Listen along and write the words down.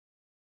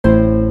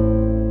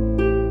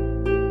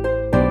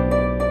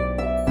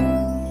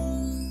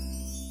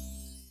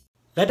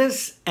Let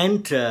us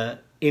enter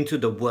into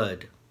the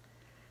Word.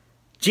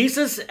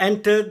 Jesus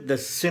entered the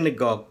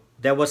synagogue.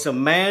 There was a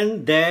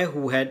man there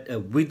who had a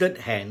withered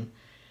hand.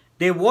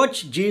 They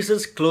watched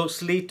Jesus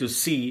closely to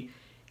see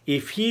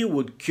if he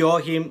would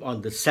cure him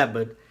on the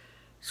Sabbath,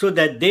 so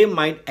that they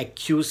might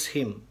accuse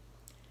him.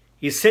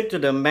 He said to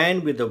the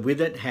man with the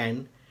withered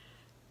hand,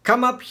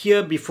 "Come up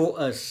here before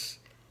us."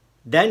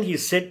 Then he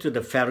said to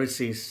the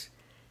Pharisees,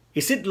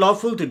 "Is it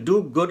lawful to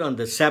do good on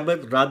the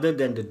Sabbath rather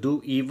than to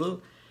do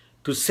evil,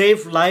 to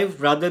save life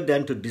rather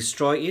than to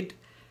destroy it?"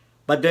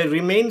 But they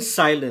remained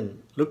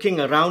silent, looking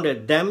around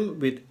at them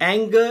with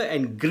anger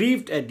and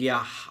grieved at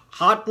their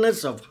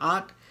hardness of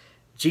heart.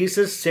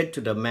 Jesus said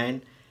to the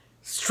man,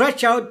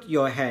 "Stretch out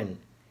your hand."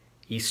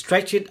 He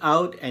stretched it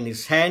out, and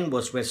his hand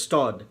was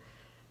restored.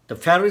 The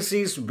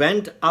Pharisees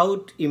went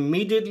out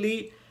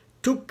immediately,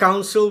 took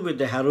counsel with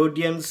the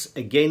Herodians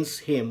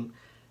against him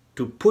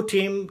to put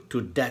him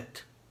to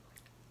death.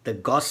 The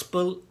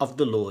Gospel of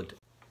the Lord.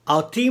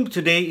 Our theme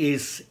today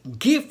is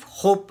Give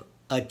Hope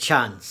a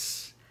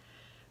Chance.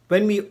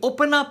 When we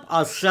open up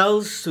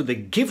ourselves to the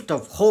gift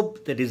of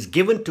hope that is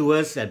given to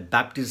us at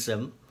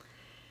baptism,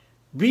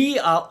 we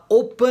are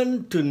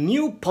open to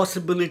new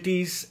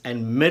possibilities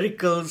and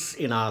miracles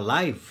in our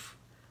life.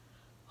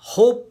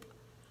 Hope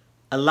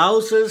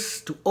allows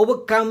us to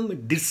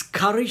overcome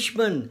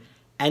discouragement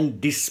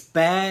and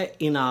despair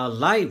in our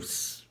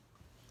lives.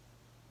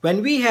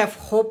 When we have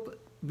hope,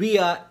 we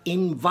are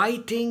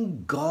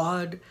inviting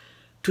God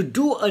to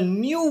do a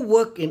new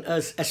work in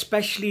us,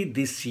 especially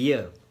this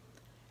year.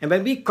 And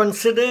when we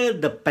consider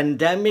the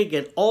pandemic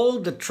and all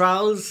the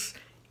trials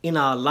in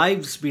our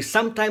lives, we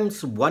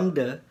sometimes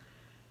wonder,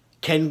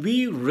 can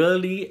we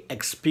really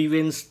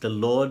experience the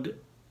Lord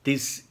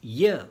this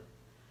year?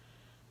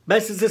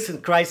 Brothers and sisters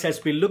in Christ,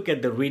 as we look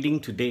at the reading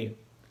today,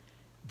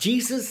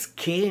 Jesus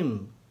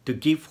came to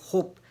give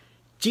hope.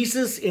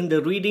 Jesus in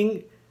the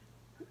reading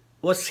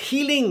was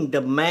healing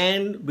the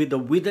man with the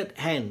withered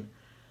hand,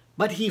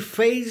 but he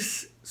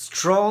faced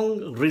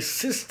strong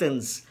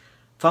resistance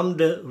from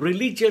the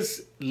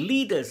religious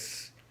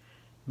leaders.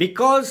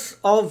 Because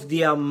of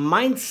their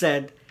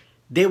mindset,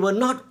 they were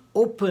not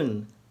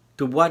open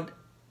to what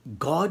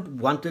God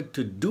wanted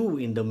to do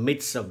in the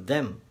midst of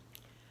them.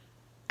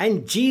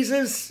 And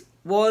Jesus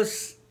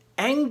was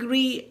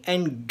angry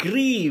and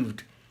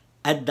grieved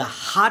at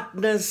the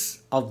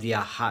hardness of their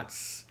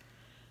hearts.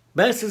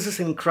 Brothers and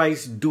sisters in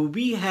Christ, do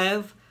we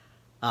have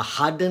a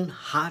hardened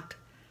heart?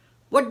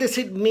 What does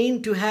it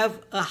mean to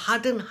have a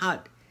hardened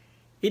heart?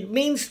 It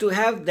means to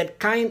have that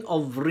kind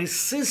of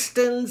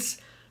resistance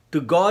to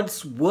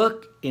God's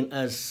work in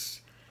us.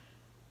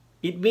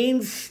 It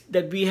means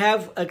that we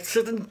have a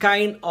certain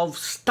kind of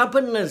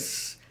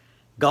stubbornness.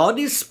 God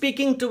is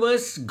speaking to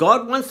us.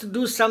 God wants to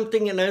do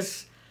something in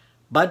us,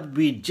 but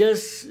we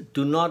just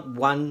do not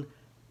want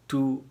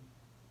to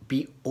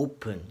be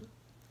open.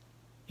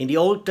 In the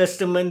Old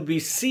Testament, we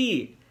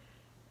see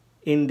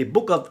in the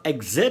book of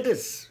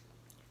Exodus,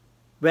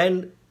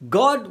 when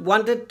God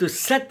wanted to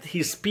set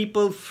his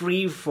people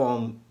free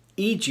from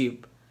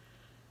Egypt,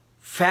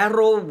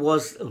 Pharaoh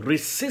was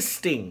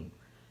resisting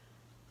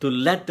to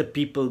let the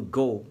people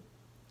go.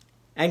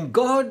 And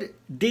God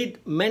did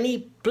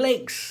many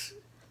plagues,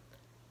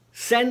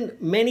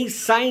 sent many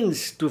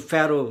signs to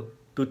Pharaoh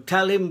to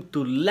tell him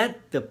to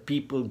let the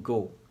people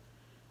go.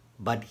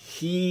 But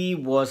he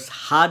was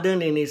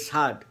hardened in his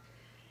heart.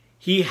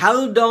 He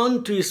held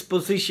on to his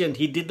position.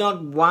 He did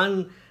not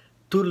want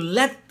to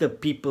let the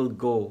people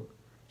go.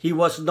 He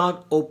was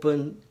not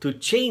open to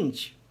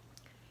change.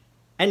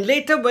 And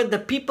later, when the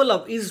people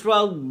of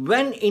Israel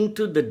went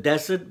into the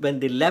desert, when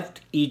they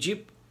left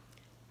Egypt,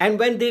 and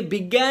when they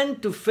began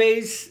to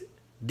face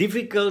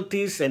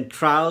difficulties and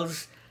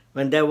trials,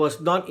 when there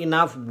was not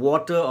enough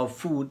water or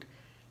food,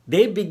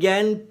 they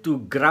began to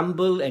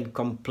grumble and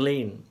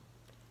complain.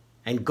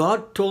 And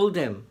God told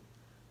them,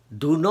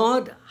 "Do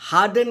not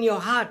harden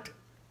your heart."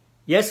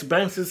 Yes,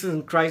 brothers and sisters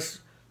in Christ,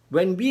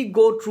 when we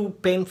go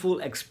through painful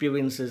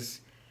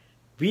experiences,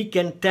 we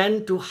can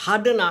tend to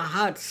harden our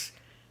hearts,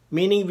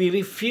 meaning we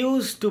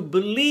refuse to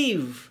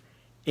believe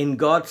in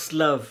God's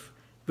love.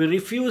 We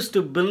refuse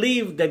to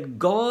believe that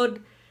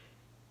God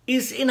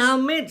is in our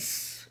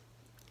midst.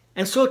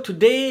 And so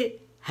today,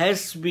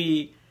 as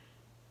we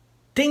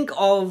think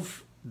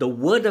of the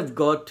Word of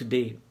God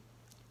today,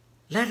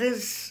 let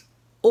us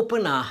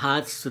open our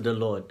hearts to the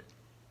Lord.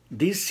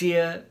 This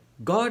year,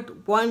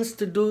 God wants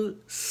to do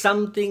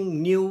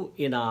something new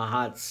in our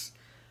hearts,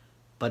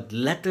 but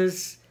let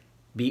us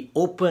be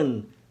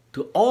open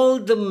to all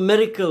the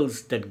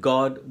miracles that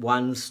God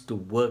wants to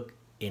work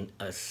in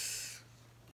us.